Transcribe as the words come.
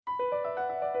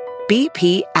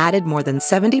BP added more than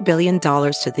 $70 billion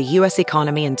to the U.S.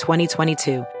 economy in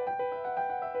 2022.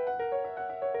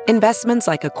 Investments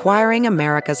like acquiring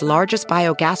America's largest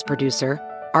biogas producer,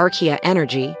 Archaea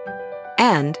Energy,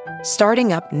 and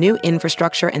starting up new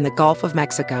infrastructure in the Gulf of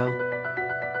Mexico.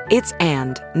 It's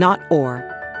and, not or.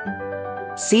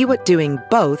 See what doing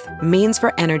both means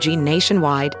for energy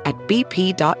nationwide at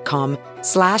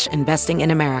bp.com/investing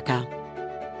in America.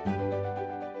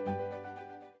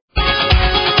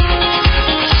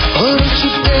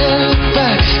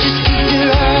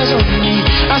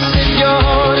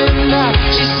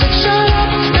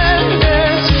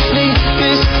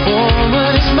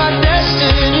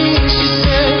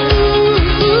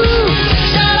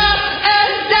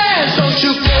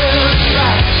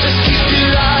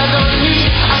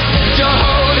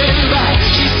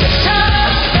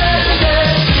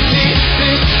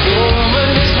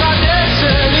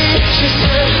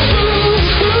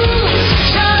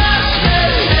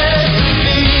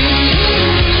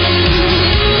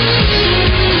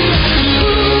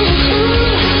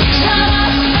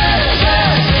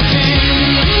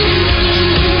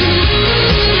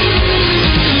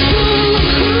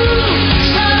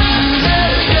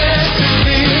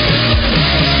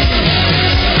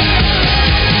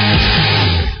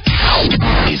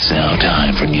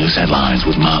 Headlines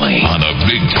with Molly on the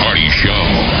Big Party Show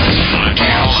on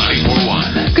Channel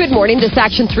 941. Good morning. This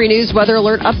Action 3 News Weather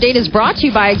Alert update is brought to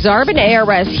you by Exarban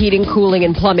ARS Heating, Cooling,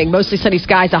 and Plumbing. Mostly sunny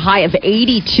skies, a high of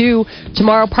 82.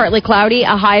 Tomorrow, partly cloudy,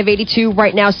 a high of 82.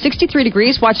 Right now, 63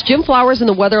 degrees. Watch Jim Flowers and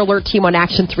the Weather Alert team on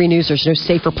Action 3 News. There's no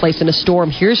safer place in a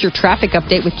storm. Here's your traffic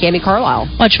update with Cammie Carlisle.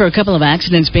 Watch for a couple of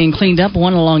accidents being cleaned up.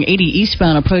 One along 80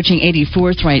 eastbound approaching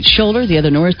 84th right shoulder. The other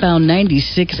northbound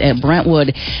 96 at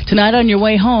Brentwood. Tonight on your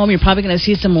way home, you're probably going to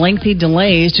see some lengthy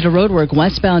delays due to road work.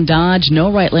 Westbound Dodge,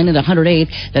 no right lane at 108.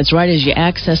 That's right as you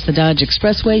access the Dodge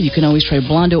Expressway. You can always try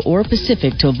Blondo or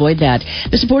Pacific to avoid that.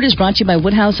 This report is brought to you by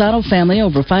Woodhouse Auto Family.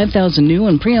 Over 5,000 new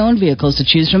and pre-owned vehicles to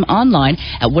choose from online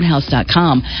at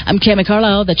woodhouse.com. I'm Cammie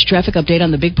Carlisle. That's your traffic update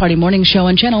on the Big Party Morning Show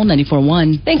on Channel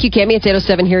 94.1. Thank you, Cammie. It's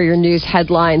 8:07. Here are your news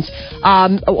headlines.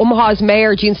 Omaha's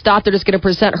Mayor Jean Stothert is going to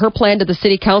present her plan to the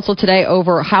City Council today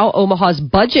over how Omaha's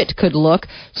budget could look.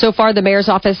 So far, the mayor's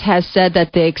office has said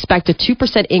that they expect a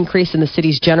 2% increase in the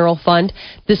city's general fund.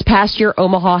 This past year,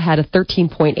 Omaha had a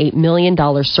 $13.8 million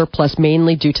surplus,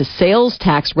 mainly due to sales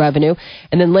tax revenue.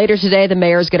 And then later today, the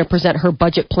mayor is going to present her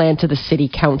budget plan to the City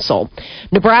Council.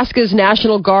 Nebraska's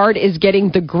National Guard is getting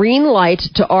the green light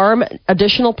to arm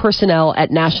additional personnel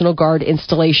at National Guard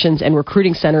installations and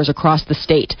recruiting centers across the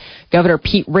state. Governor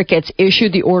Pete Ricketts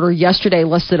issued the order yesterday,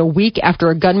 less than a week after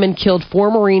a gunman killed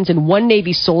 4 Marines and 1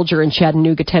 Navy soldier in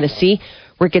Chattanooga, Tennessee.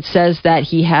 Ricketts says that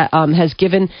he has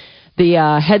given the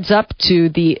heads up to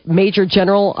the Major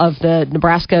General of the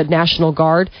Nebraska National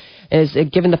Guard, is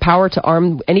given the power to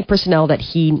arm any personnel that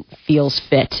he feels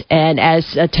fit. And as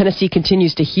Tennessee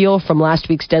continues to heal from last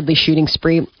week's deadly shooting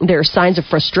spree, there are signs of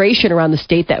frustration around the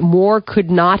state that more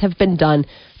could not have been done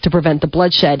to prevent the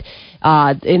bloodshed.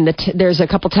 There's a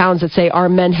couple towns that say our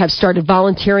men have started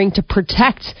volunteering to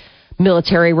protect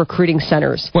military recruiting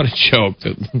centers. What a joke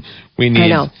that we need. I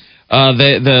know.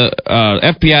 The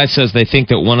FBI says they think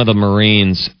that one of the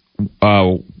Marines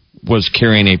was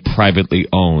carrying a privately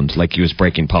owned, like he was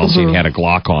breaking policy and had a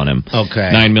Glock on him. Okay.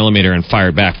 9mm and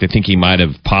fired back. They think he might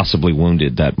have possibly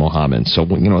wounded that Mohammed. So,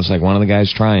 it's like one of the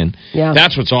guys trying. Yeah.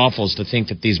 That's what's awful is to think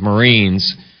that these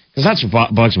Marines, because that's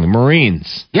what bugs me,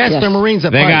 Marines. Yes, they're Marines.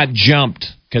 They got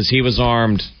jumped because he was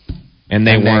armed and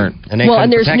they weren't. And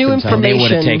there's new information. They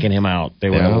would have taken him out. They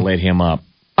would have laid him up.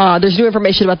 There's new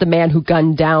information about the man who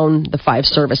gunned down the 5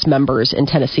 service members in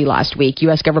Tennessee last week.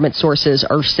 U.S. government sources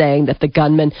are saying that the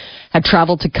gunman had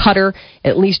traveled to Qatar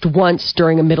at least once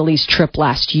during a Middle East trip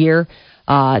last year.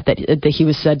 That he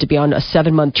was said to be on a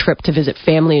 7-month trip to visit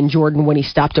family in Jordan when he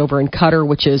stopped over in Qatar,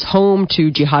 which is home to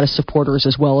jihadist supporters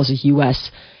as well as a U.S.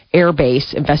 air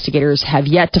base. Investigators have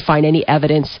yet to find any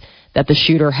evidence that the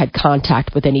shooter had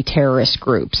contact with any terrorist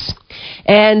groups.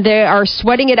 And they are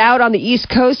sweating it out on the East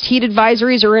Coast. Heat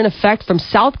advisories are in effect from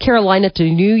South Carolina to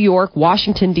New York,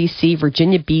 Washington, D.C.,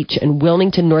 Virginia Beach, and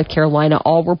Wilmington, North Carolina,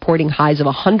 all reporting highs of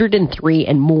 103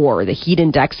 and more. The heat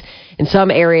index in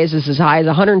some areas is as high as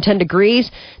 110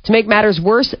 degrees. To make matters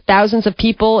worse, thousands of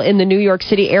people in the New York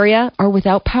City area are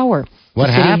without power. What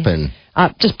happened?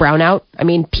 Just brownout. I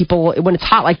mean, people, when it's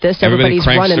hot like this, everybody's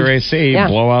cranks running. Their AC,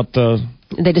 blow out the...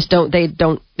 They just don't. They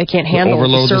can't handle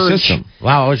overload the surge. The system.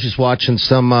 Wow, I was just watching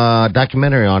some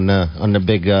documentary on the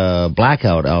big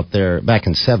blackout out there back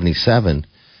in '77.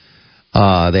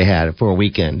 They had it for a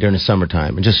weekend during the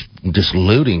summertime and just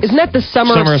looting. Isn't that the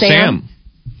Summer of Sam?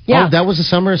 Yeah. Oh, that was the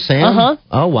summer of Sam? Uh-huh.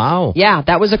 Oh, wow. Yeah,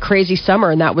 that was a crazy summer,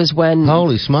 and that was when...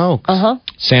 Holy smokes.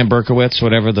 Sam Berkowitz,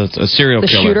 whatever, a serial the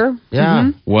killer. shooter.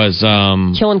 Yeah. Was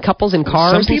Killing couples in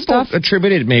cars some and people stuff.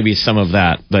 attributed maybe some of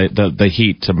that, the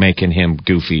heat, to making him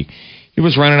goofy. He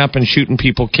was running up and shooting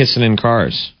people, kissing in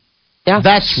cars. Yeah.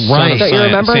 That's right. Don't you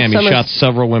remember? Sam, he shot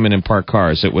several women in parked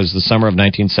cars. It was the summer of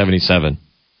 1977.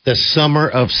 The summer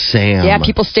of Sam. Yeah,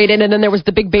 people stayed in, and then there was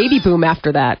the big baby boom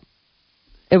after that.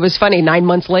 It was funny, 9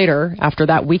 months later, after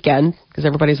that weekend, because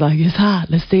everybody's like, it's hot,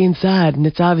 let's stay inside. And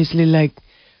it's obviously like,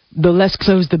 the less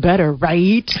clothes, the better,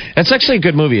 right? It's actually a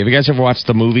good movie. Have you guys ever watched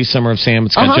the movie Summer of Sam?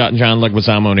 It's got John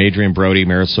Leguizamo and Adrian Brody,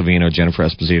 Mira Sorvino, Jennifer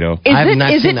Esposito.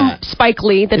 Is it Spike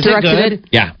Lee that directed it?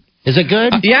 Yeah. Is it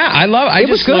good? Yeah, I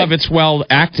just good. love it's well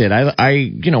acted.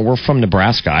 We're from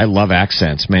Nebraska. I love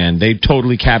accents, man. They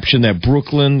totally caption that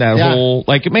Brooklyn, whole,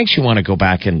 it makes you want to go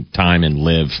back in time and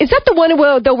live. Is that the one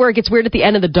where it gets weird at the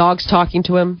end of the dog's talking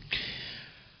to him?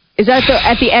 Is that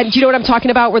at the end? Do you know what I'm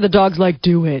talking about? Where the dog's like,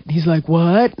 "Do it." He's like,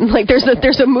 "What?" And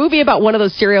there's a movie about one of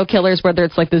those serial killers, whether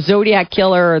it's like the Zodiac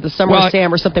Killer or the Summer of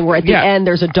Sam or something, where at the end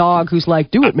there's a dog who's like,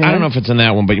 "Do it, man." I don't know if it's in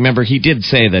that one, but remember he did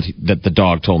say that the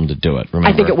dog told him to do it.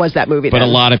 Remember? I think it was that movie. But then.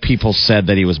 a lot of people said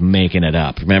that he was making it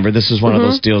up. Remember, this is one of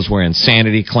those deals where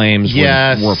insanity claims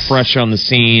were fresh on the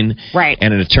scene, right?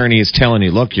 And an attorney is telling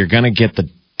you, "Look, you're going to get the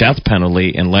death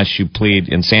penalty unless you plead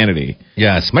insanity."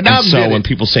 Yes, my dog so did when it.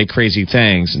 people say crazy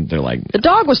things, and they're like, the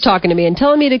dog was talking to me and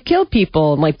telling me to kill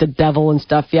people and like the devil and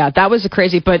stuff. Yeah, that was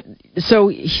crazy. But so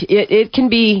it can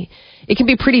be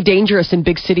pretty dangerous in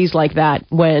big cities like that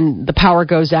when the power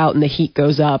goes out and the heat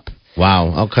goes up.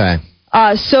 Wow. Okay.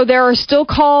 So there are still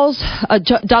calls.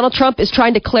 Donald Trump is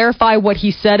trying to clarify what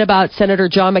he said about Senator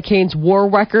John McCain's war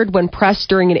record when pressed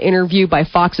during an interview by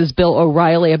Fox's Bill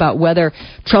O'Reilly about whether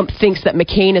Trump thinks that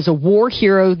McCain is a war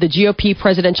hero. The GOP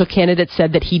presidential candidate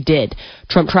said that he did.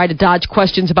 Trump tried to dodge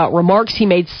questions about remarks he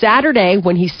made Saturday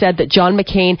when he said that John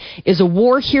McCain is a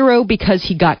war hero because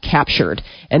he got captured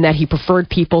and that he preferred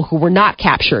people who were not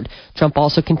captured. Trump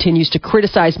also continues to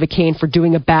criticize McCain for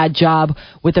doing a bad job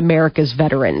with America's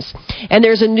veterans. And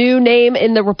there's a new name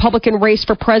in the Republican race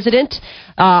for president.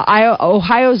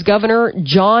 Ohio's Governor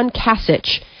John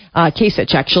Kasich.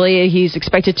 Actually, he's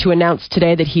expected to announce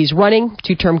today that he's running.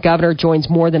 Two-term governor joins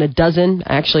more than a dozen.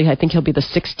 Actually, I think he'll be the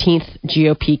 16th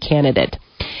GOP candidate.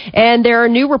 And there are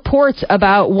new reports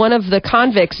about one of the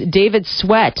convicts, David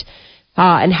Sweat,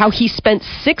 and how he spent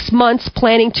 6 months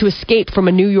planning to escape from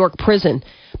a New York prison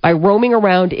by roaming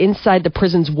around inside the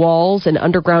prison's walls and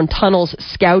underground tunnels,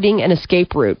 scouting an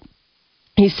escape route.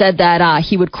 He said that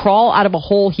he would crawl out of a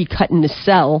hole he cut in his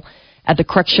cell at the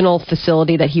correctional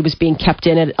facility that he was being kept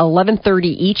in at 11:30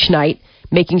 each night,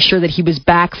 making sure that he was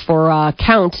back for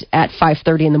count at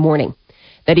 5:30 in the morning.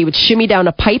 That he would shimmy down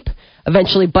a pipe,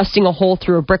 eventually busting a hole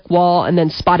through a brick wall, and then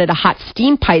spotted a hot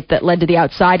steam pipe that led to the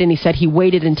outside. And he said he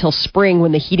waited until spring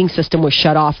when the heating system was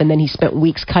shut off, and then he spent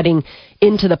weeks cutting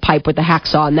into the pipe with the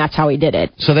hacksaw, and that's how he did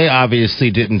it. So they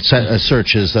obviously didn't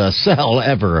search his cell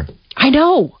ever. I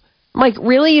know. I'm like,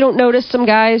 really? You don't notice some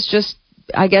guys just,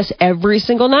 I guess, every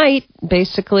single night,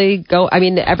 basically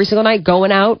every single night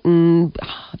going out and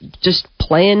just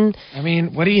playing. I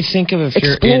mean, what do you think of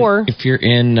if you're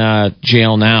in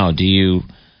jail now?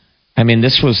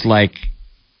 This was like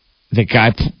the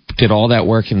guy did all that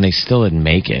work and they still didn't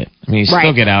make it. I mean, you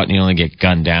still get out and you only get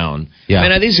gunned down. Yeah. I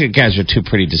mean, these guys are two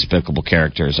pretty despicable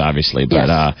characters, obviously, but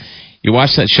yes. You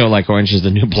watch that show like Orange is the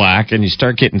New Black and you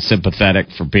start getting sympathetic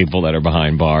for people that are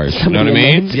behind bars. You know what I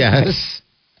mean? Yes.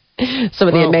 Some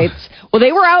of the inmates. Well,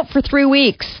 they were out for 3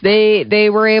 weeks. They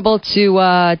were able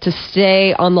to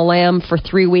stay on the lam for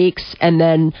 3 weeks, and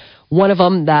then one of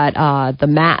them,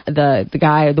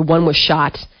 the one was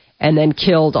shot and then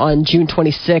killed on June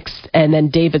 26th, and then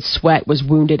David Sweat was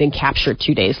wounded and captured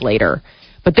 2 days later.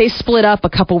 But they split up a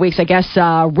couple weeks. I guess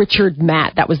Richard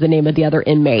Matt, that was the name of the other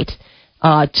inmate.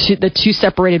 The two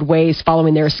separated ways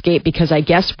following their escape because I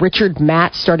guess Richard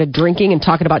Matt started drinking and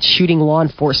talking about shooting law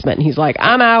enforcement. And he's like,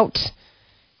 I'm out.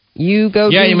 You go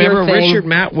do your thing. Yeah, you remember Richard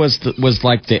Matt was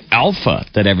like the alpha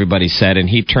that everybody said, and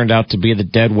he turned out to be the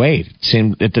dead weight. It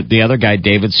seemed that the other guy,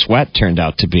 David Sweat, turned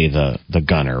out to be the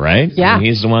gunner, right? Yeah. And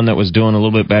he's the one that was doing a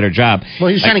little bit better job. Well,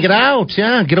 he was trying to get out.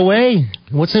 Yeah, get away.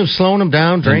 What's him slowing him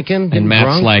down, drinking? And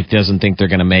Matt's drunk? doesn't think they're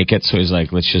going to make it, so he's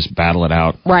like, let's just battle it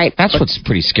out. Right. That's what's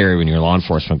pretty scary when you're law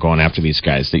enforcement going after these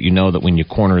guys, that you know that when you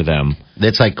corner them,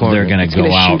 it's like they're going to go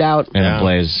shoot out in a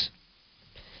blaze.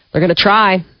 They're going to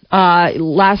try.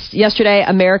 Yesterday,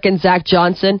 American Zach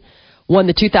Johnson won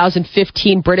the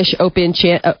 2015 British Open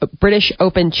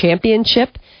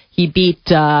Championship. He beat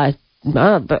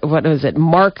what is it?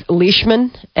 Mark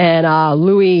Leishman and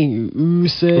Louis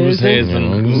Oosthuizen.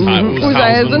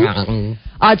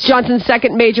 It's Johnson's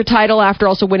second major title after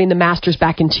also winning the Masters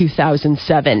back in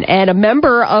 2007. And a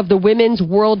member of the Women's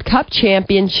World Cup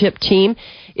Championship team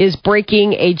is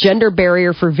breaking a gender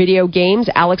barrier for video games.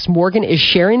 Alex Morgan is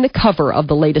sharing the cover of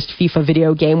the latest FIFA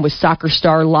video game with soccer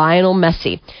star Lionel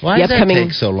Messi. Why does that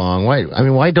take so long?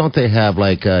 Why don't they have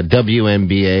like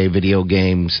WNBA video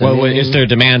games? Well, is there a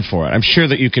demand for it? I'm sure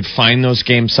that you could find those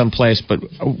games someplace, but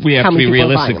we have to be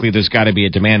realistically, there's got to be a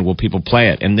demand. Will people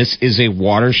play it? And this is a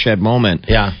watershed moment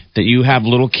that you have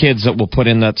little kids that will put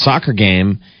in that soccer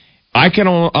game. I can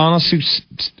honestly,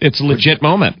 it's a legit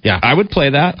moment. Yeah, I would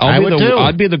play that.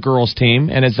 I'd be the girls' team.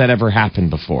 And has that ever happened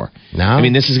before? No. I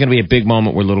mean, this is going to be a big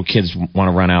moment where little kids want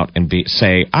to run out and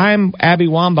say, "I'm Abby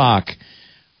Wambach."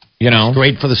 You know, it's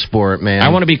great for the sport, man. I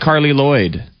want to be Carly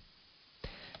Lloyd.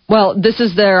 Well, this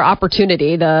is their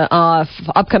opportunity. The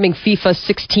upcoming FIFA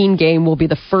 16 game will be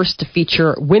the first to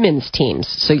feature women's teams.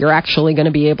 So you're actually going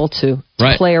to be able to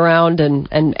play around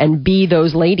and be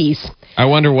those ladies. I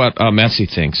wonder what Messi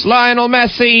thinks. Lionel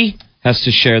Messi has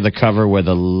to share the cover with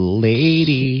a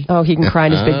lady. Oh, he can cry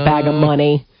in his big bag of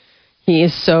money.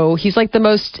 He's like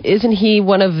isn't he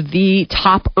one of the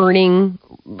top earning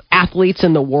athletes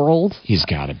in the world? He's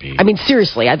got to be. I mean,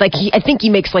 seriously, I think he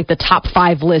makes like the top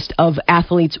 5 list of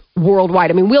athletes worldwide.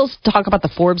 I mean, we'll talk about the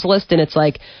Forbes list, and it's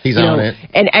like he's on it.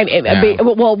 And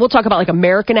we'll talk about like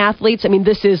American athletes. I mean,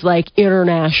 this is like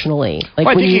internationally. Like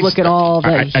when you look at all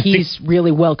that, he's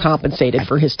really well compensated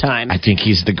for his time. I think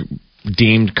he's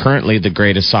deemed currently the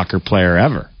greatest soccer player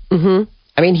ever. Mm-hmm.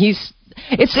 I mean,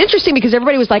 it's interesting because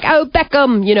everybody was like, "Oh,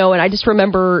 Beckham," and I just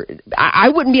remember I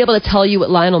wouldn't be able to tell you what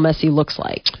Lionel Messi looks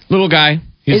like. Little guy.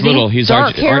 He's little. He's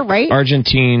dark hair, right?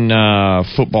 Argentine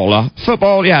footballer.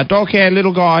 Dark hair,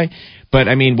 little guy. But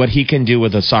I mean, what he can do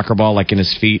with a soccer ball, like in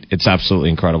his feet, it's absolutely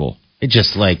incredible. It's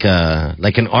just like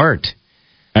an art.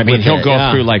 I mean, he'll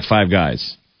go through like 5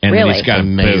 guys, and then he's got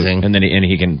amazing, and then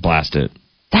he can blast it.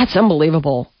 That's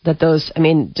unbelievable.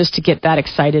 Just to get that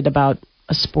excited about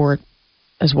a sport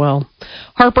as well.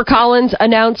 HarperCollins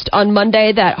announced on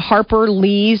Monday that Harper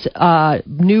Lee's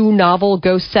new novel,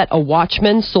 Ghost Set a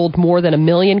Watchman, sold more than 1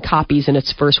 million copies in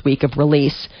its first week of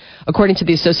release. According to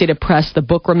the Associated Press, the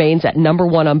book remains at number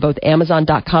 1 on both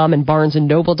Amazon.com and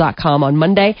BarnesandNoble.com on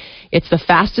Monday. It's the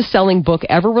fastest-selling book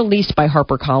ever released by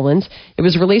HarperCollins. It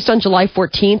was released on July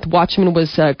 14th. Watchmen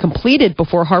was completed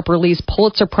before Harper Lee's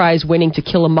Pulitzer Prize-winning To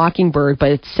Kill a Mockingbird,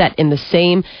 but it's set in the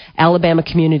same Alabama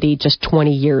community just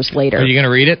 20 years later. Are you going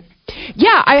to read it?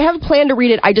 Yeah, I have a plan to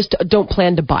read it. I just don't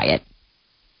plan to buy it.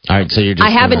 All right, so you're just I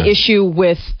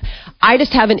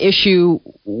just have an issue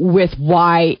with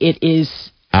why it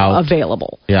is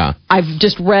available. Yeah. I've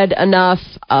just read enough.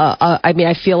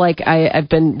 I feel like I've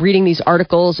been reading these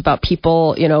articles about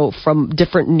people, from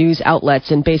different news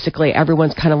outlets, and basically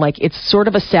everyone's kind of like, it's sort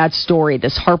of a sad story.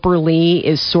 This Harper Lee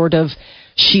is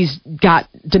she's got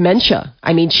dementia.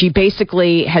 I mean, she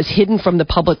basically has hidden from the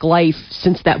public life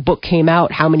since that book came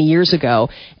out how many years ago,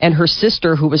 and her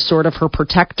sister, who was sort of her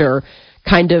protector,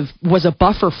 kind of was a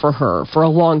buffer for her for a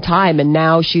long time, and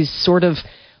now she's sort of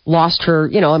lost her,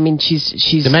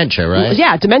 she's dementia, right?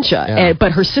 Yeah, dementia. Yeah.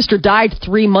 But her sister died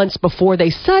 3 months before they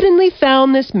suddenly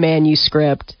found this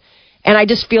manuscript. And I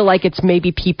just feel like it's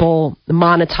maybe people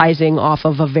monetizing off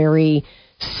of a very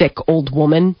sick old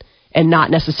woman and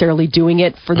not necessarily doing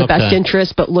it for the best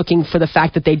interest, but looking for the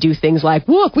fact that they do things like,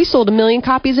 look, we sold 1 million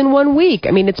copies in 1 week.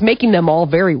 I mean, it's making them all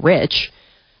very rich.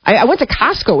 I went to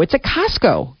Costco. It's a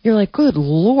Costco. You're like, good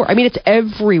Lord. I mean, it's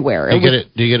everywhere. Do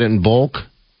you get it in bulk?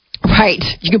 Right.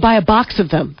 You could buy a box of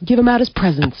them, give them out as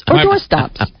presents, or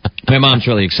doorstops. My mom's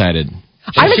really excited.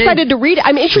 I'm excited to read it.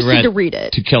 I'm interested to read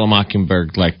it. To Kill a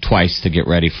Mockingbird like twice to get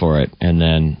ready for it. And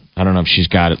then, I don't know if she's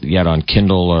got it yet on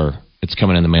Kindle or it's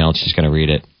coming in the mail and she's going to read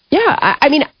it. Yeah,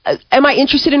 am I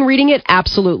interested in reading it?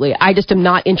 Absolutely. I just am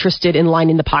not interested in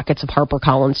lining the pockets of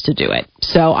HarperCollins to do it.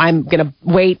 So I'm going to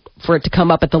wait for it to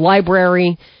come up at the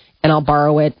library, and I'll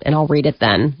borrow it, and I'll read it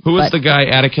then. Who is the guy,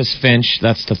 Atticus Finch?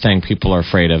 That's the thing people are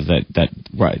afraid of, that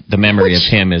right, the memory of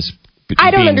him is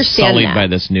being sullied by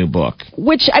this new book.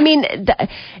 Which,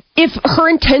 if her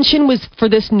intention was for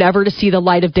this never to see the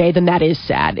light of day, then that is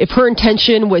sad. If her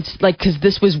intention was, because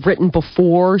this was written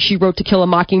before she wrote To Kill a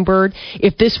Mockingbird,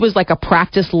 if this was like a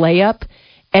practice layup,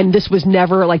 and this was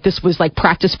never, this was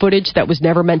practice footage that was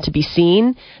never meant to be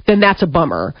seen, then that's a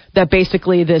bummer. That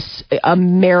basically this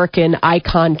American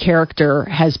icon character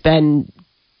has been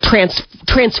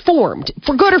transformed,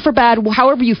 for good or for bad,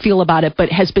 however you feel about it, but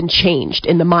has been changed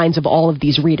in the minds of all of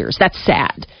these readers. That's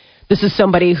sad. This is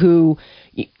somebody who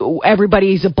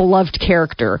everybody's a beloved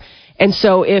character, And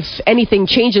so if anything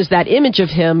changes that image of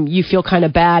him, you feel kind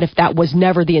of bad if that was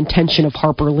never the intention of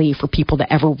Harper Lee for people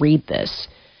to ever read this.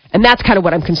 And that's kind of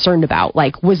what I'm concerned about.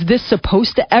 Like, was this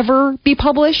supposed to ever be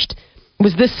published?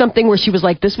 Was this something where she was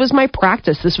like, this was my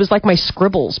practice. This was like my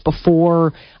scribbles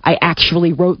before I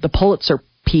actually wrote the Pulitzer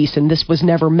piece, and this was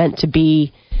never meant to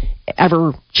be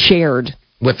ever shared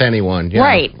with anyone. Yeah.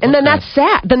 Right. And then that's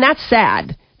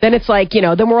sad. Then it's like,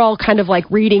 then we're all kind of like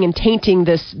reading and tainting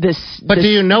this. But do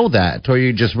you know that? Or are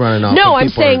you just running off? No, I'm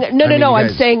saying, I'm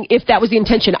saying if that was the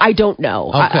intention, I don't know.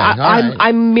 Okay.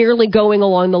 I'm merely going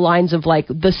along the lines of like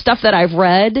the stuff that I've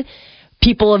read.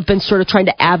 People have been sort of trying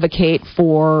to advocate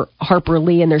for Harper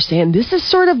Lee, and they're saying this is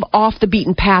sort of off the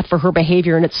beaten path for her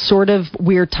behavior, and it's sort of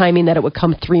weird timing that it would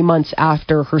come 3 months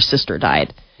after her sister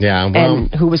died. Yeah,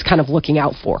 and who was kind of looking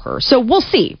out for her. So we'll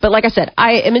see. But like I said,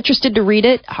 I am interested to read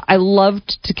it. I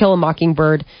loved To Kill a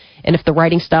Mockingbird, and if the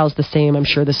writing style is the same, I'm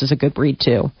sure this is a good read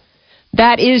too.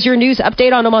 That is your news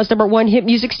update on Omaha's #1 hit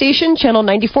music station, Channel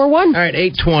 94.1. All right,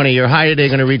 8:20. Your high today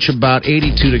going to reach about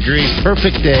 82 degrees.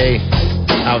 Perfect day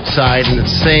outside, and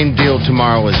it's the same deal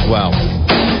tomorrow as well.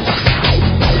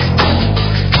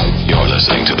 You're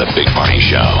listening to The Big Party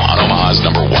Show on Omaha's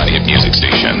 #1 hit music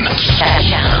station.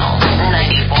 Channel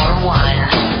 94.1.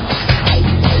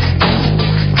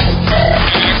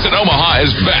 Exit Omaha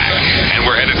is back, and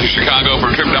we're headed to Chicago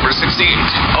for trip number 16.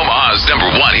 Omaha's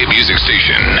 #1 hit music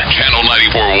station, Channel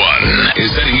 94.1, is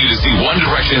sending you to see One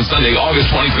Direction Sunday, August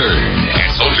 23rd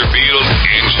at Soldier Field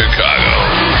in Chicago.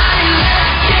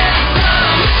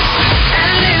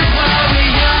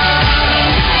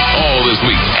 All this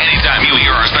week, anytime you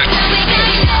hear our special.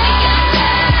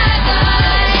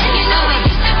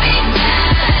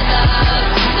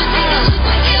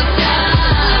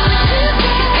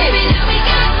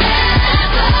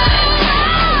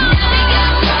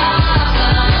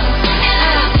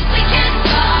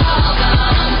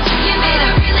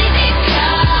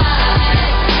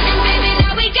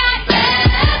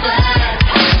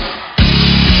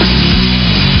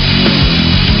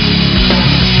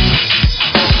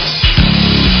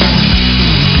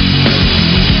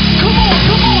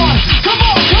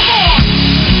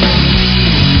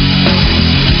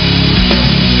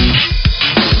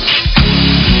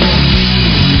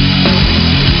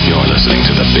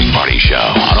 Show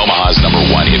on Omaha's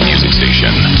 #1 hit music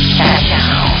station.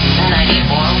 Channel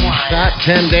 94.1. Got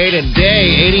 10 day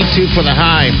today, 82 for the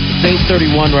high. It's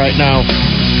 8:31 right now.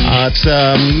 It's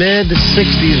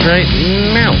mid-60s right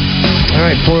now. All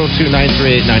right,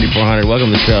 402-938-9400. Welcome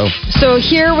to the show. So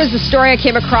here was the story I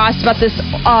came across about this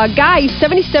guy. He's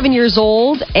 77 years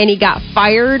old, and he got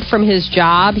fired from his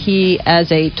job. He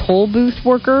as a toll booth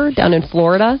worker down in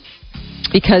Florida,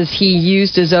 because he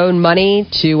used his own money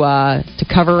to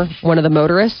cover one of the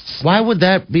motorists. Why would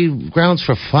that be grounds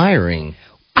for firing?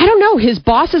 I don't know. His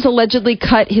bosses allegedly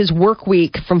cut his work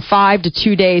week from 5 to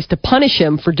 2 days to punish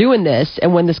him for doing this.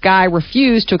 And when this guy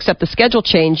refused to accept the schedule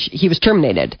change, he was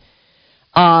terminated.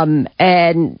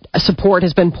 And support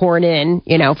has been pouring in,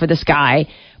 for this guy.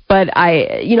 But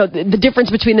the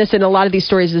difference between this and a lot of these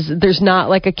stories is there's not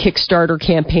like a Kickstarter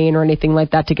campaign or anything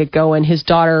like that to get going. His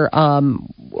daughter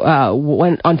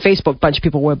went on Facebook. A bunch of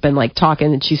people have been like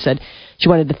talking, and she said she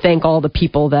wanted to thank all the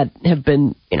people that have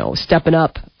been, stepping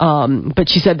up. But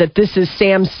she said that this is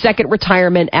Sam's second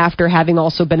retirement after having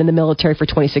also been in the military for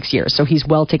 26 years. So he's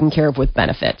well taken care of with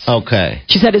benefits. Okay.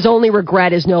 She said his only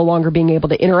regret is no longer being able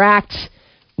to interact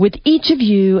with each of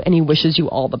you, and he wishes you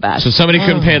all the best. So somebody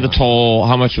couldn't pay the toll.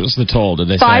 How much was the toll, did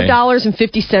they say?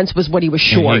 $5.50 was what he was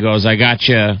short. And he goes, I got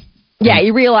you. Yeah,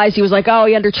 he realized he was like, he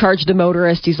undercharged a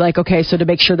motorist. He's like, okay, so to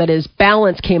make sure that his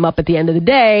balance came up at the end of the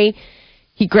day,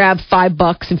 he grabbed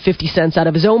 $5.50 out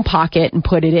of his own pocket and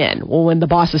put it in. Well, when the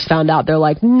bosses found out, they're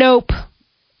like, nope.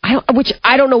 I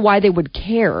don't know why they would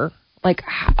care. Like,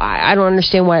 I don't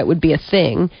understand why it would be a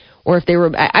thing. Or if they were,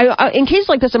 in cases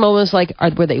like this, I'm almost like,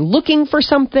 were they looking for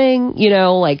something? He'd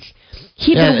been working.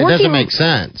 It doesn't make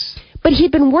sense. But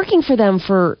he'd been working for them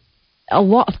for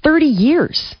 30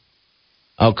 years.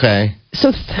 Okay.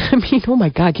 So, oh my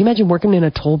God, can you imagine working in a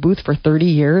toll booth for 30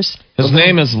 years? His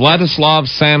name is Vladislav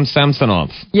Samsonov.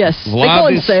 Yes.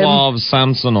 Vladislav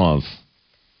Samsonov.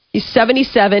 He's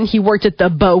 77. He worked at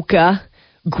the Boca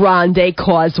Grande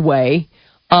Causeway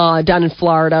down in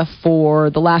Florida for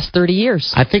the last 30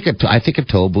 years. I think a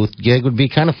toll booth gig would be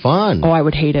kind of fun. Oh, I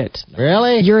would hate it.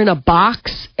 Really? You're in a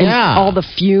box and all the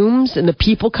fumes and the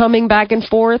people coming back and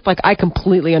forth. Like, I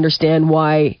completely understand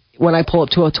why when I pull up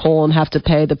to a toll and have to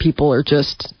pay, the people are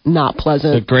just not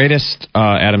pleasant. The greatest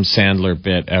Adam Sandler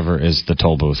bit ever is the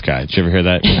toll booth guy. Did you ever hear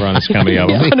that? On his comedy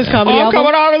album. On his comedy album?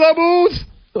 Coming out of the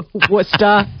booth. What's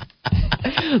that?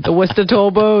 The Worcester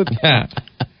toll booth. Yeah.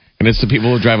 And it's the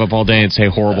people who drive up all day and say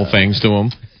horrible things to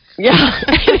them. Yeah.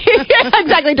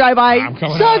 Exactly. Drive by. I'm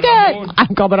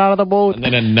coming out of the booth. And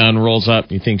then a nun rolls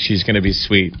up. You think she's going to be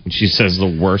sweet. And she says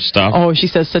the worst stuff. Oh, she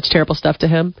says such terrible stuff to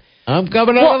him. I'm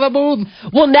coming out of the booth.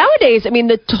 Well, nowadays, I mean,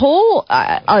 the toll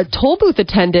booth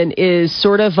attendant is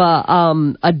sort of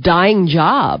a dying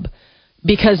job.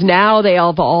 Because now they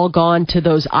have all gone to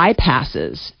those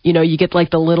iPasses. You know, you get like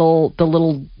the little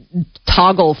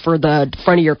toggle for the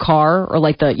front of your car, or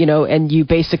like and you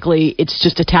basically, it's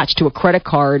just attached to a credit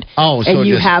card. Oh, so and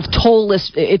you have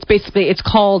toll-less. It's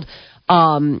called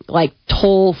like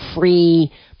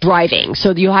toll-free driving. So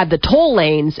you have the toll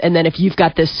lanes, and then if you've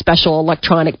got this special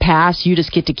electronic pass, you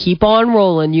just get to keep on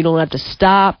rolling. You don't have to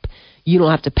stop. You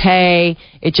don't have to pay.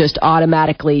 It just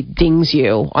automatically dings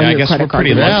you on your credit card. I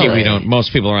guess we're pretty lucky. We don't.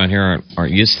 Most people around here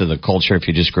aren't used to the culture if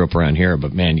you just grew up around here.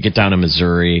 But man, you get down to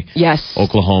Missouri. Yes.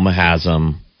 Oklahoma has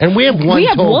them. And we have one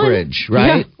toll bridge,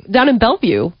 right? Yeah, down in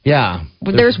Bellevue. Yeah.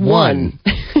 But there's one.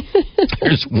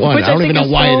 There's one. I don't even know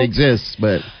why it exists,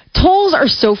 but tolls are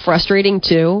so frustrating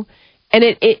too. And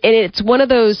it's one of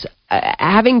those,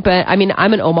 I'm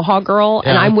an Omaha girl,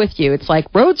 and I'm with you. It's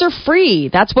like, roads are free.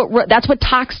 That's what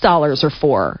tax dollars are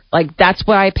for. Like, that's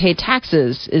why I pay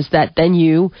taxes, is that then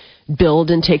you build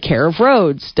and take care of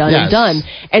roads. Done and done.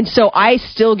 And so I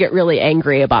still get really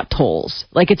angry about tolls.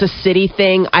 Like, it's a city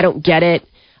thing. I don't get it.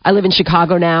 I live in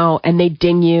Chicago now, and they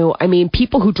ding you. I mean,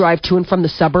 people who drive to and from the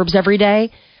suburbs every day,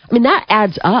 I mean, that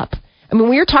adds up. I mean,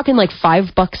 we were talking like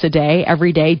 $5 a day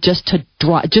every day just to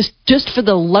just for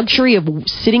the luxury of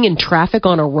sitting in traffic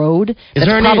on a road that's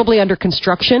probably under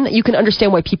construction. You can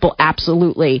understand why people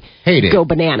absolutely go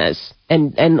bananas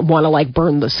and want to like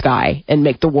burn the sky and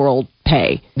make the world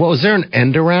pay. Well, was there an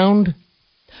end around?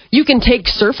 You can take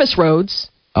surface roads.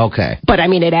 Okay. But I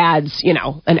mean, it adds,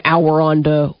 an hour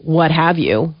onto what have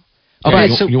you. Okay,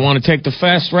 so you want to take the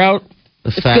fast route?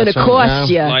 It's going to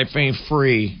cost you. Life ain't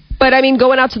free. But, I mean,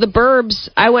 going out to the burbs,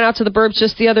 I went out to the burbs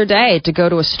just the other day to go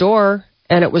to a store,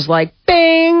 and it was like,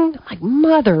 bing! I'm like,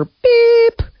 mother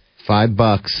beep!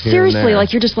 $5. Seriously,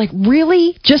 like, you're just like,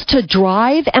 really? Just to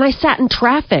drive? And I sat in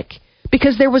traffic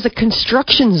because there was a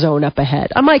construction zone up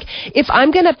ahead. I'm like, if I'm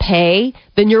going to pay,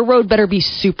 then your road better be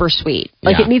super sweet.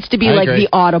 Like, it needs to be like the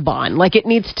Autobahn. Like, it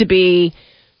needs to be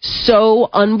so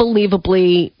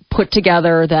unbelievably put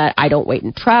together that I don't wait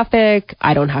in traffic.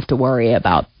 I don't have to worry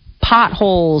about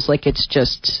potholes. Like, it's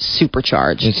just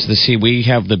supercharged. We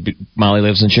have Molly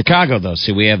lives in Chicago, though.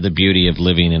 See, we have the beauty of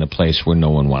living in a place where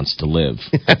no one wants to live.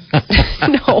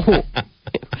 No.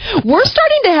 We're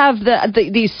starting to have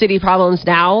these city problems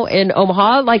now in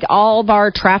Omaha. Like, all of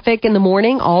our traffic in the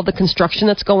morning, all the construction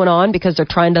that's going on because they're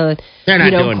trying to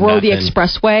grow the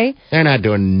expressway. They're not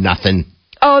doing nothing.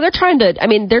 Oh, they're trying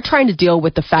to deal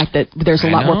with the fact that there's a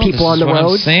lot more people on the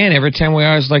road. I'm saying every time we're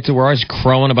always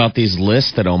crowing about these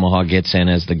lists that Omaha gets in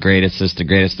as the greatest this, the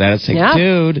greatest that. It's like,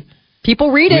 dude, people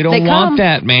read it. We don't want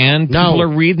that, man. No. People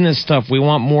are reading this stuff. We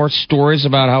want more stories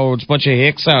about how it's a bunch of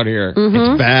hicks out here.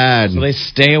 Mm-hmm. It's bad. So they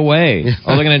stay away.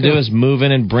 All they're going to do is move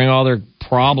in and bring all their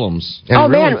problems.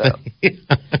 Man,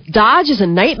 Dodge is a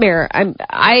nightmare.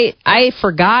 I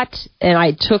forgot, and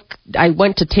I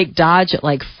went to take Dodge at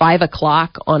like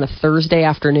 5:00 on a Thursday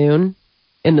afternoon,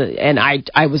 and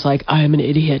I was like, I am an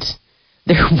idiot.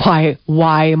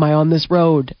 Why am I on this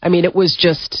road? I mean, it was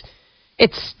just.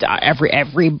 It's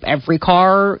every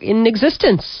car in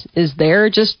existence is there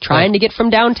just trying to get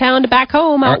from downtown to back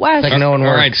home out west. All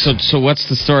right, so what's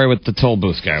the story with the toll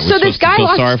booth guy? So this guy feel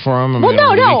sorry for him? Well,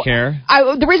 no. Care?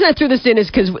 The reason I threw this in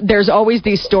is because there's always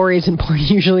these stories, and Porty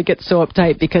usually gets so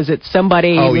uptight because it's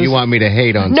somebody. Oh, you want me to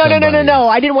hate on? No.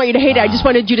 I didn't want you to hate it. I just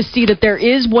wanted you to see that there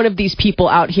is one of these people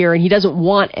out here, and he doesn't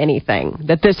want anything.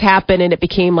 That this happened, and it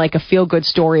became like a feel-good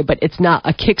story, but it's not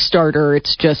a Kickstarter.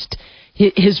 It's just.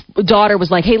 His daughter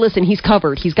was like, hey, listen, he's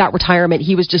covered. He's got retirement.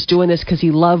 He was just doing this because he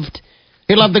loved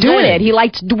doing it. He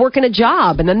liked working a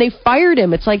job, and then they fired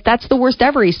him. It's like, that's the worst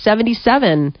ever. He's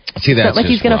 77. See, that's not like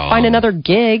he's going to find another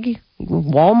gig.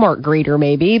 Walmart greeter,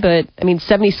 maybe, but, I mean,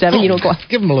 77, you don't go...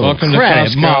 Give him a little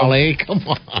credit, Molly. Come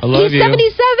on. I love he's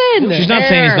 77. She's not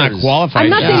saying he's not qualified. I'm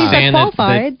not saying he's not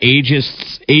qualified. That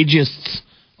ageists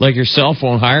like yourself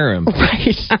won't hire him.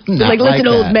 Right. Like, listen,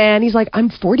 old man. He's like, I'm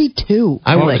 42.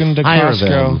 I would Welcome to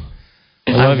Costco.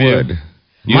 I love you.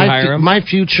 You hire him? My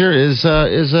future is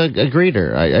a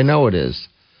greeter. I know it is.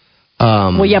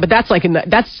 Well, yeah, but that's like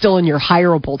that's still in your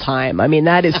hireable time. I mean,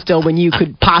 that is still when you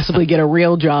could possibly get a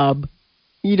real job.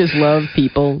 You just love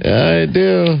people. I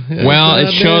do. Well,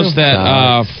 it shows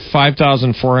that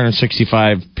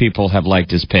 5,465 people have liked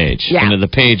his page. Yeah. And the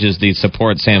page is the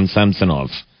support Sam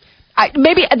Samsonov.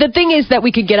 maybe the thing is that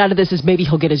we could get out of this is maybe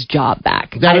he'll get his job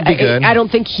back. That would be good. I don't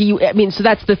think so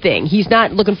that's the thing. He's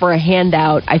not looking for a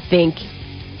handout, I think.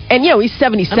 And, he's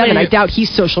 77. I doubt he's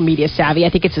social media savvy. I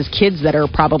think it's his kids that are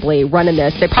probably running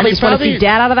this. They probably just want to see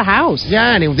Dad out of the house.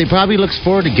 Yeah, and he probably looks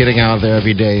forward to getting out there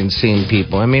every day and seeing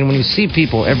people. I mean, when you see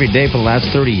people every day for the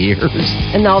last 30 years,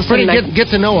 and all of a sudden, get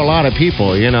to know a lot of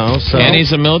people, So. And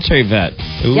he's a military vet.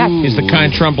 Yeah. He's the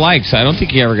kind Trump likes. I don't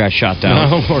think he ever got shot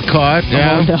down. No, or caught.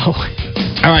 Yeah. Oh, no.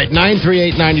 All right,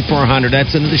 938-9400.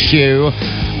 That's into the shoe.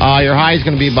 Your high is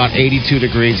going to be about 82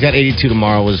 degrees. Got 82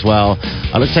 tomorrow as well.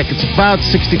 Looks like it's about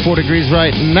 64 degrees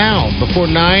right now. Before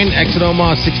 9, exit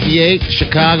Omaha 68,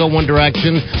 Chicago, One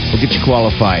Direction. We'll get you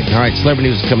qualified. All right, celebrity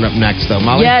news is coming up next, though.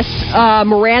 Molly? Yes,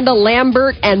 Miranda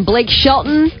Lambert and Blake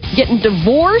Shelton getting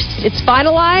divorced. It's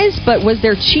finalized, but was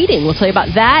there cheating? We'll tell you about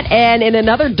that. And in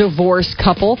another divorce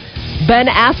couple, Ben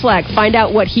Affleck, find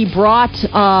out what he brought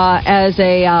as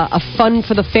a fun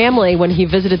for the family when he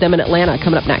visited them in Atlanta.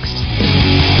 Coming up next.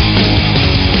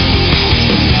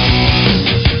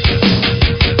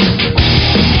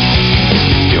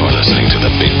 You're listening to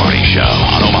The Big Party Show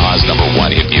on Omaha's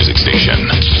 #1 hit music station.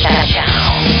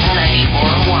 Channel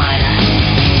 94.1.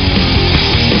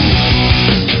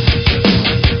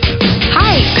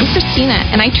 Hi, I'm Christina,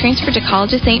 and I transferred to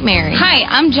College of St. Mary. Hi,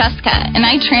 I'm Jessica, and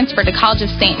I transferred to College of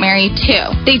St. Mary, too.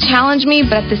 They challenge me,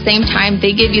 but at the same time,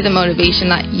 they give you the motivation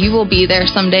that you will be there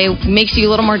someday. Makes you a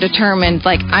little more determined,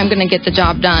 like, I'm going to get the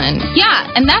job done.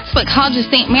 Yeah, and that's what College of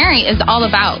St. Mary is all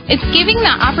about. It's giving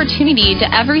that opportunity to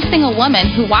every single woman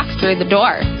who walks through the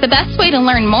door. The best way to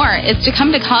learn more is to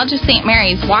come to College of St.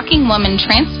 Mary's Walking Woman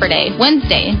Transfer Day,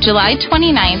 Wednesday, July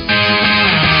 29th.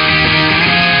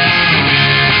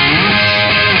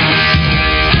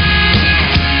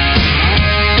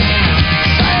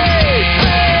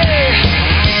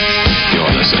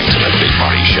 Listening to The Big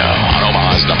Party Show on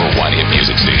Omaha's #1 hit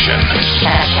music station.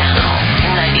 Channel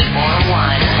 94.1.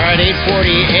 All right,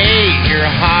 8:48. Your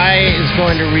high is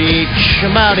going to reach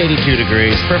about 82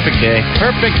 degrees. Perfect day.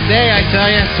 Perfect day, I tell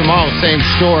you. Tomorrow, same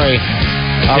story.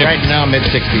 Right now,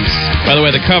 mid-60s. By the way,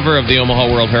 the cover of the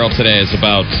Omaha World Herald today is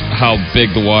about how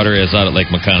big the water is out at Lake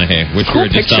McConaughey, which Cool we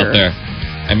were just picture. out there.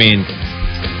 I mean,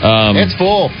 It's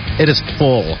full. It is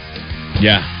full.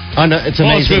 yeah. It's amazing.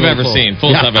 Fullest we've ever full. seen.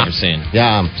 Fullest I've ever seen.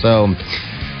 Yeah, so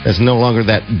there's no longer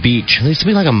that beach. There used to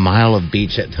be like a mile of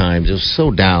beach at times. It was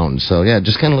so down. So, yeah, it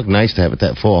just kind of looked nice to have it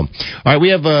that full. All right, we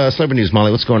have celebrity news,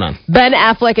 Molly. What's going on? Ben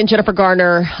Affleck and Jennifer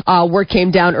Garner, word came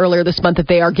down earlier this month that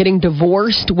they are getting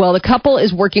divorced. Well, the couple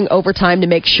is working overtime to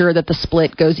make sure that the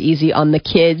split goes easy on the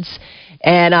kids.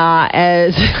 And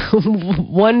as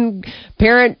one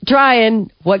parent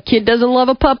trying, what kid doesn't love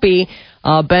a puppy?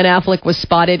 Ben Affleck was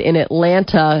spotted in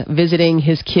Atlanta visiting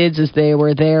his kids as they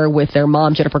were there with their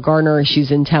mom, Jennifer Garner. She's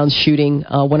in town shooting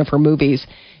one of her movies.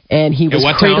 And he was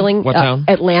cradling What town?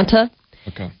 Atlanta.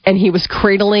 Okay. And he was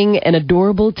cradling an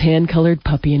adorable tan-colored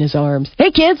puppy in his arms.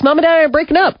 Hey, kids, Mom and Dad are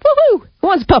breaking up. Woohoo! Who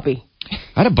wants a puppy?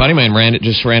 I had a buddy of mine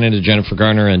just ran into Jennifer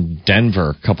Garner in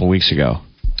Denver a couple weeks ago.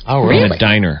 Oh, really? In a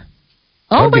diner.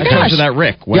 Oh, my gosh. To that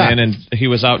Rick went in, and he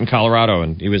was out in Colorado,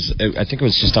 and I think it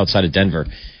was just outside of Denver.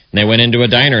 And they went into a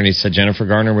diner, and he said Jennifer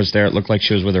Garner was there. It looked like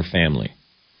she was with her family.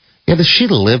 Yeah, does she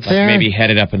live there? Maybe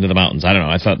headed up into the mountains. I don't know.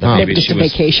 I thought that maybe just she a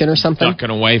was vacation or something. ducking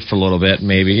away for a little bit.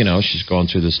 Maybe, she's going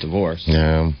through this divorce.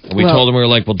 Yeah. We told him, we were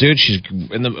like, well, dude, she's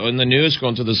in the news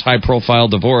going through this high-profile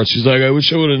divorce. She's like, I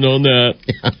wish I would have known that.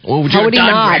 What would How would he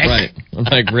not? Right. I'm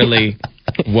like, really?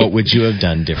 What would you have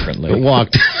done differently?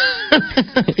 Walked.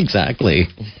 Exactly.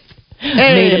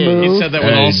 Made a move. He said that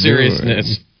with all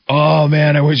seriousness. Oh,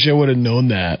 man, I wish I would have known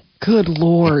that. Good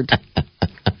Lord.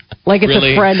 Like it's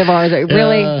Really? a friend of ours.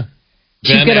 Really?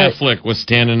 Ben Affleck was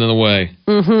standing in the way.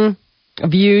 Mm-hmm.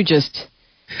 Of you just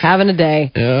having a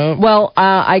day. Yeah. Well,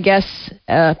 I guess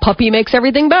puppy makes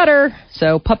everything better.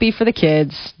 So puppy for the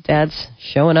kids. Dad's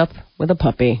showing up with a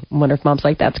puppy. I wonder if Mom's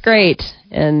like, that's great.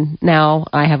 And now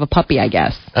I have a puppy, I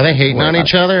guess. Are they hating on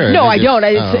each other? Or No, I they don't.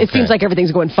 just- It seems like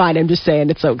everything's going fine. I'm just saying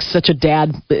it's like such a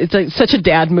dad. It's like such a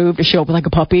dad move to show up with like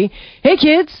a puppy. Hey,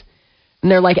 kids. And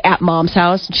they're like at Mom's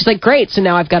house. And she's like, great. So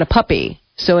now I've got a puppy.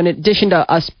 So in addition to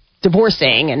us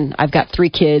divorcing and I've got 3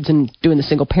 kids and doing the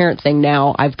single parent thing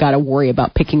now, I've got to worry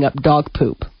about picking up dog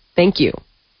poop. Thank you.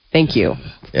 Thank you.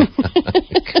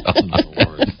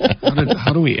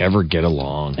 How do we ever get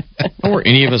along? How were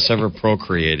any of us ever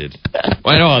procreated?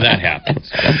 Well, I know how that happens.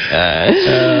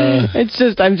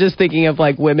 I'm just thinking of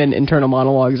like women internal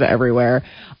monologues everywhere.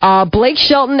 Blake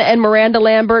Shelton and Miranda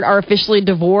Lambert are officially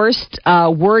divorced.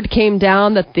 Word came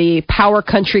down that the power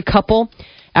country couple,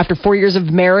 after 4 years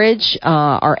of marriage,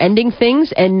 are ending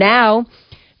things. And now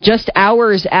Just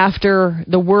hours after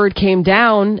the word came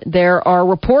down, there are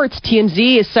reports.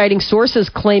 TMZ is citing sources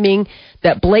claiming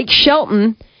that Blake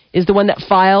Shelton is the one that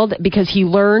filed because he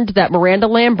learned that Miranda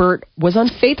Lambert was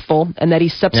unfaithful and that he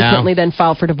subsequently then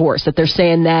filed for divorce. That they're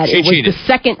saying that it was the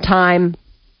second time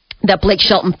that Blake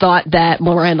Shelton thought that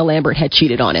Miranda Lambert had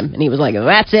cheated on him. And he was like,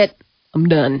 that's it. I'm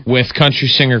done. With country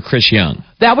singer Chris Young.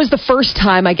 That was the first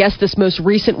time. I guess this most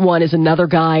recent one is another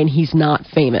guy, and he's not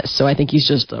famous. So I think he's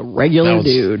just a regular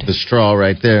dude. The straw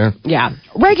right there. Yeah.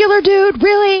 Regular dude,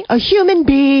 really? A human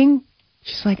being?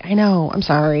 She's like, I know. I'm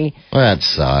sorry. Well, that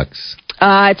sucks.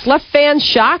 It's left fans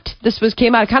shocked. This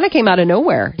came out of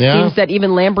nowhere. Yeah. Seems that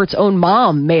even Lambert's own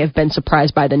mom may have been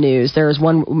surprised by the news. There is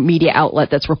one media outlet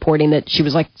that's reporting that she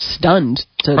was like stunned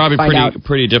to Probably find out.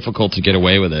 pretty difficult to get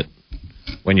away with it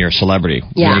when you're a celebrity.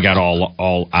 Yeah. When you got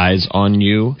all eyes on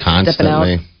you.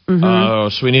 Constantly. Mm-hmm. Oh,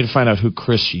 so we need to find out who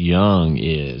Chris Young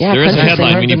is. Yeah, there is a Chris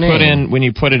headline Young. when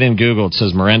you put it in Google. It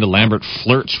says Miranda Lambert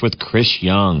flirts with Chris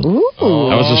Young. Ooh.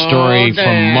 That was a story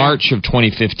from March of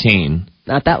 2015.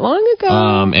 Not that long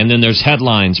ago. And then there's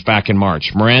headlines back in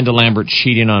March. Miranda Lambert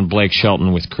cheating on Blake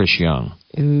Shelton with Chris Young.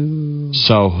 Ooh.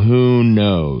 So who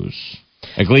knows?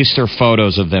 At least there are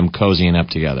photos of them cozying up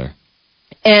together.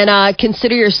 And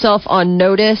consider yourself on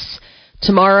notice.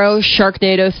 Tomorrow,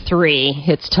 Sharknado 3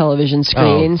 hits television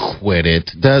screens. Oh, quit it.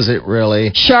 Does it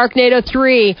really? Sharknado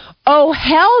 3. Oh,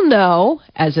 hell no,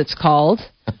 as it's called.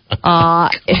 I'm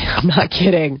not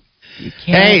kidding.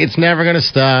 Hey, it's never going to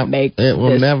stop. It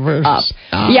will never stop.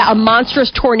 Yeah, a monstrous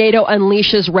tornado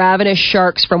unleashes ravenous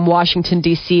sharks from Washington,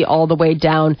 D.C. all the way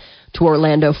down to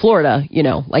Orlando, Florida,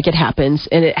 like it happens.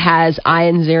 And it has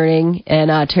Ian Ziering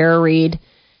and Tara Reid,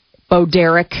 Bo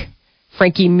Derek,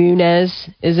 Frankie Muniz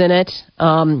is in it.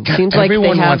 Seems like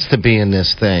everyone wants to be in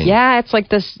this thing. Yeah, it's like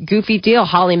this goofy deal.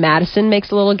 Holly Madison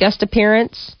makes a little guest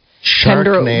appearance.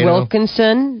 Sharknado. Kendra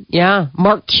Wilkinson. Yeah.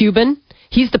 Mark Cuban.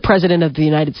 He's the president of the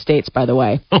United States, by the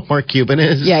way. Oh, Mark Cuban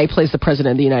is? Yeah, he plays the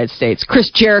president of the United States. Chris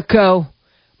Jericho.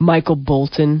 Michael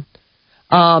Bolton.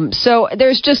 So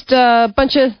there's just a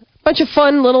bunch of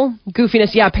fun little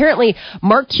goofiness. Yeah, apparently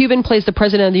Mark Cuban plays the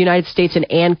president of the United States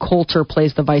and Ann Coulter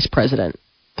plays the vice president.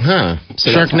 Huh.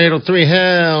 So Sharknado 3,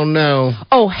 hell no.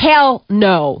 Oh, hell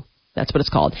no. That's what it's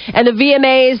called. And the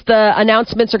VMAs, the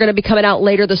announcements are going to be coming out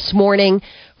later this morning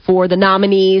for the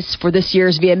nominees for this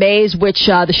year's VMAs, which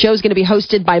the show is going to be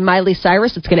hosted by Miley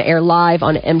Cyrus. It's going to air live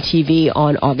on MTV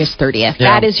on August 30th.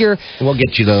 Yeah. That is your... We'll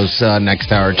get you those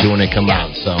next hour or two when they come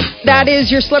out. So That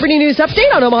is your celebrity news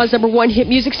update on Omaha's #1 hit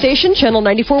music station, Channel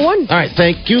 94.1. All right,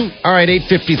 thank you. All right,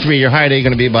 8:53. Your high today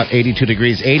going to be about 82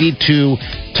 degrees. 82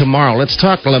 tomorrow. Let's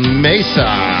talk La Mesa.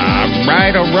 All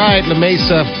right, La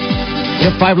Mesa. You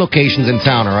have 5 locations in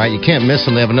town, all right? You can't miss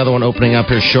them. They have another one opening up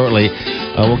here shortly.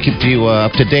 We'll keep you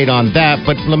up to date on that.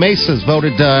 But La Mesa is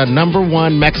voted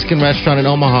 #1 Mexican restaurant in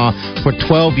Omaha for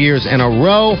 12 years in a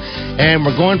row. And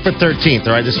we're going for 13th,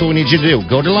 all right? This is what we need you to do.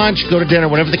 Go to lunch, go to dinner,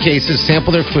 whatever the case is.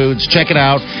 Sample their foods, check it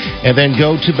out, and then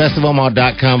go to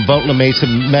bestofomaha.com. Vote La Mesa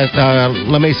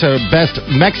Best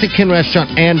Mexican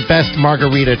Restaurant and Best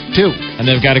Margarita, too. And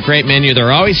they've got a great menu.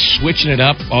 They're always switching it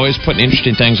up, always putting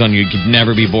interesting things on you. You could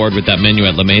never be bored with that menu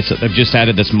at La Mesa. They've just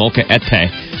added this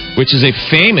molcajete, which is a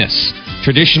famous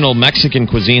traditional Mexican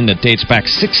cuisine that dates back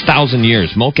 6,000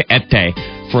 years. Molcajete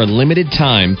for a limited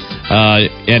time.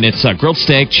 And it's grilled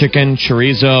steak, chicken,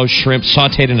 chorizo, shrimp,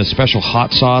 sauteed in a special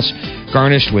hot sauce,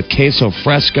 garnished with queso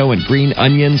fresco and green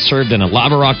onions, served in a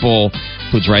lava rock bowl.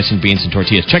 Includes rice and beans and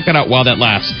tortillas. Check that out while that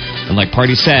lasts. And like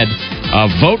Party said,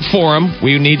 vote for them.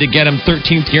 We need to get them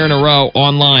 13th year in a row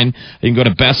online. You can go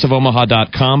to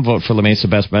bestofomaha.com, vote for La Mesa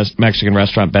Best Mexican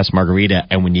Restaurant, Best Margarita.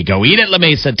 And when you go eat at La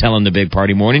Mesa, tell them the Big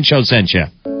Party Morning Show sent you.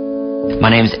 My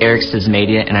name is Eric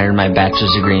Sismadia, and I earned my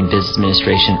bachelor's degree in business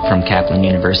administration from Kaplan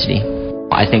University.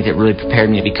 I think that really prepared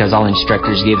me because all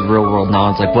instructors gave real-world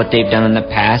knowledge, like what they've done in the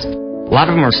past. A lot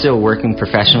of them are still working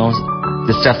professionals.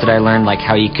 The stuff that I learned, like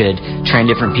how you could train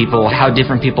different people, how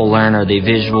different people learn, are they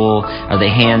visual, are they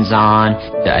hands-on,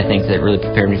 I think that really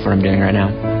prepared me for what I'm doing right now.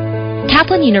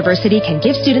 Kaplan University can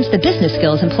give students the business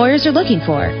skills employers are looking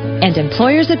for, and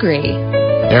employers agree.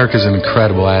 Eric is an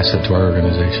incredible asset to our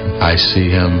organization. I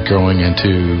see him growing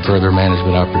into further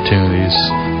management opportunities.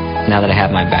 Now that I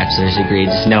have my bachelor's degree,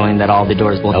 just knowing that all the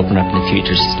doors will open up in the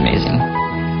future is just amazing.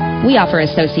 We offer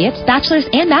associate's, bachelor's,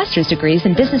 and master's degrees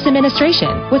in business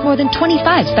administration with more than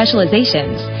 25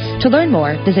 specializations. To learn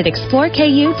more, visit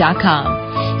exploreku.com.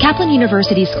 Kaplan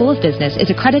University School of Business is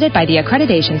accredited by the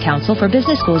Accreditation Council for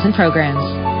Business Schools and Programs.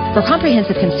 For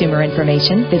comprehensive consumer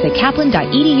information, visit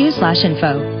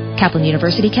kaplan.edu/info. Kaplan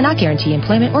University cannot guarantee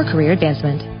employment or career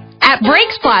advancement. At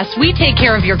Brakes Plus, we take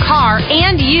care of your car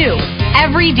and you.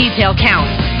 Every detail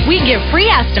counts. We give free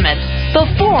estimates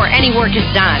before any work is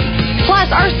done. Plus,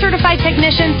 our certified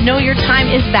technicians know your time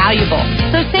is valuable,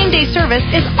 so same-day service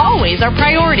is always our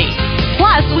priority.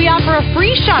 Plus, we offer a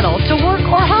free shuttle to work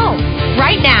or home.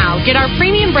 Right now, get our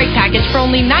premium brake package for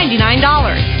only $99.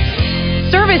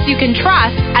 Service you can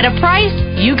trust at a price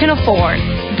you can afford.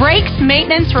 Brakes,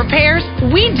 maintenance, repairs,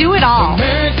 we do it all.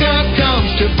 America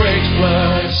comes to Brakes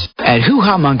Plus. At Hoo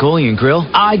Ha Mongolian Grill,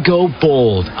 I go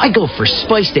bold. I go for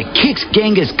spice that kicks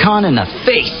Genghis Khan in the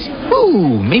face.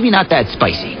 Ooh, maybe not that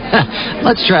spicy.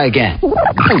 Let's try again.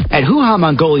 At Hoo Ha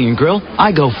Mongolian Grill,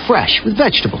 I go fresh with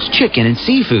vegetables, chicken, and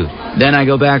seafood. Then I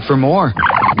go back for more.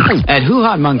 At Hoo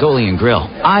Ha Mongolian Grill,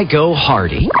 I go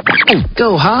hearty.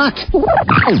 Go hot.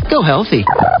 Go healthy.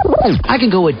 I can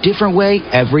go a different way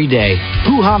every day.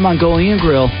 Hoo Ha Mongolian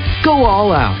Grill. Go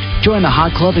all out. Join the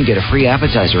Hot Club and get a free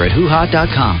appetizer at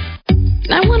hoohot.com.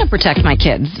 I want to protect my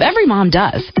kids. Every mom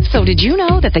does. So did you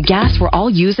know that the gas we're all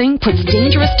using puts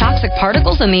dangerous toxic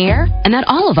particles in the air? And that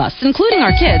all of us, including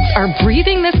our kids, are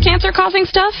breathing this cancer-causing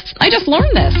stuff? I just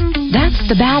learned this. That's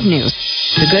the bad news.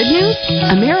 The good news?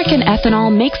 American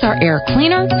ethanol makes our air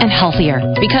cleaner and healthier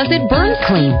because it burns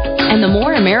clean. And the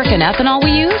more American ethanol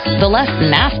we use, the less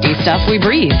nasty stuff we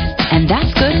breathe. And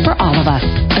that's good for all of us,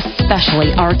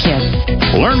 especially our kids.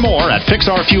 Learn more at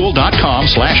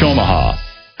fixourfuel.com/Omaha.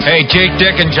 Hey, Jake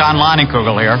Dick and John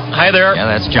Leinenkugel here. Hi there. Yeah,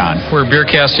 that's John. We're beer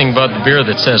casting about the beer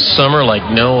that says summer like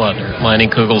no other.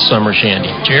 Leinenkugel Summer Shandy.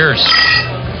 Cheers.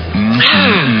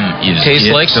 Tastes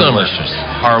like summer.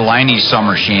 Our Leinie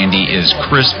Summer Shandy is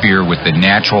crisp beer with the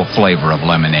natural flavor of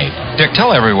lemonade. Dick,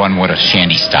 tell everyone what a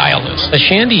shandy style is. A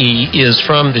shandy is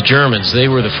from the Germans. They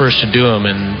were the first to do them.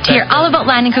 And to hear all about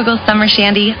Leinenkugel Summer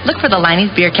Shandy, look for the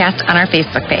Leinie's Beercast on our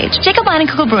Facebook page. Jacob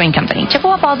Leinenkugel Brewing Company,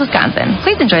 Chippewa Falls, Wisconsin.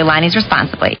 Please enjoy Leinie's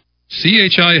responsibly.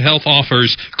 CHI Health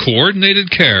offers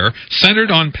coordinated care centered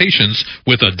on patients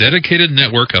with a dedicated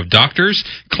network of doctors,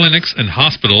 clinics, and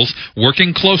hospitals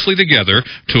working closely together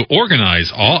to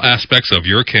organize all aspects of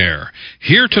your care.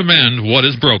 Here to mend what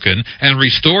is broken and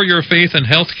restore your faith in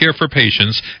health care for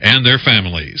patients and their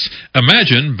families.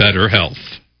 Imagine better health.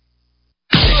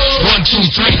 1, 2,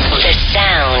 3. The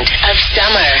sound of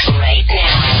summer right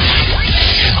now.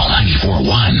 Channel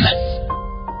 94.1.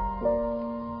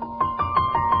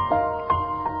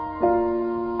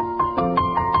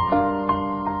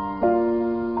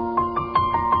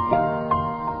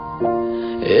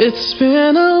 It's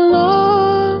been a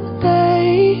long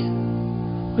day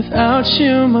without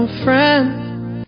you, my friend.